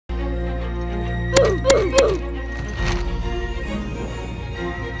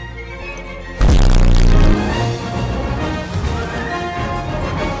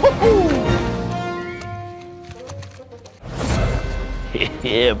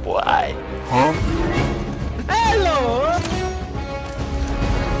Yeah, boy. Huh? Hello!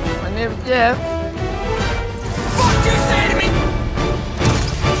 My name's Jeff. What you say to me?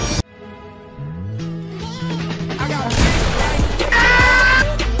 I got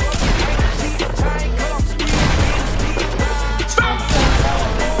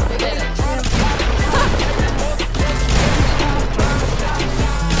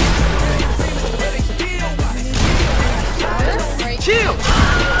Chill!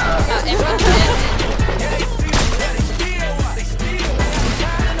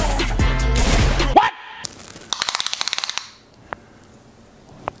 What?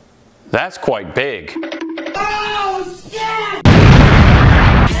 That's quite big. Oh, shit!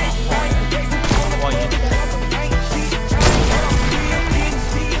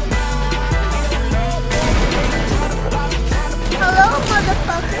 Hello,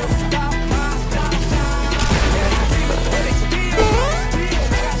 motherfucker.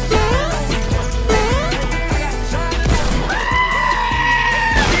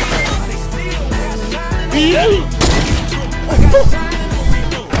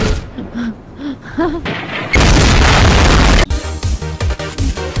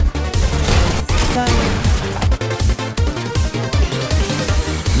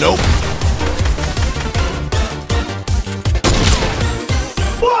 Nope.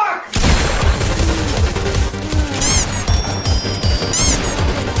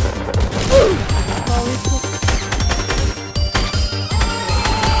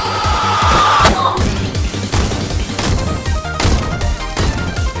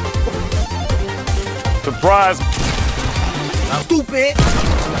 Surprise! I'm stupid!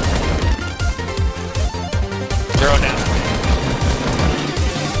 Zero down.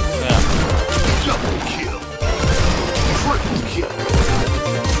 Yeah. Double kill. Triple kill.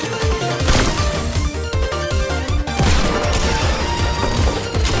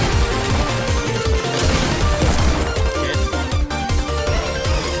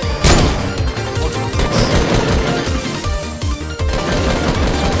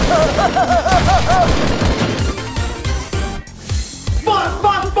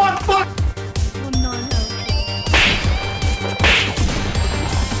 Fuck!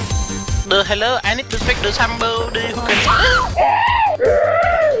 Hello, I need to speak to somebody who can...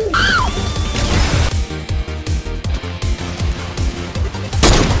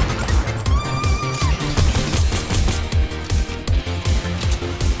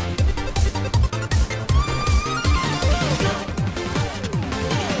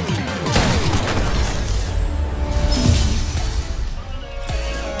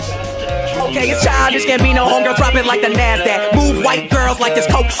 Okay, it's childish, can't be no homegirl, drop it like the NASDAQ. Move white girls like this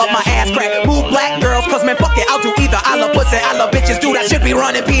coke up my ass crack. Move black girls, cause man, fuck it, I'll do either. I love pussy, I love bitches, dude, I should be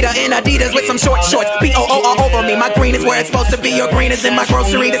running Peter in Adidas with some short shorts. B-O-O all over me, my green is where it's supposed to be. Your green is in my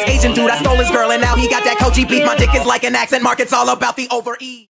grocery. This Asian dude, I stole his girl and now he got that Koji beef. My dick is like an accent mark, it's all about the over-E.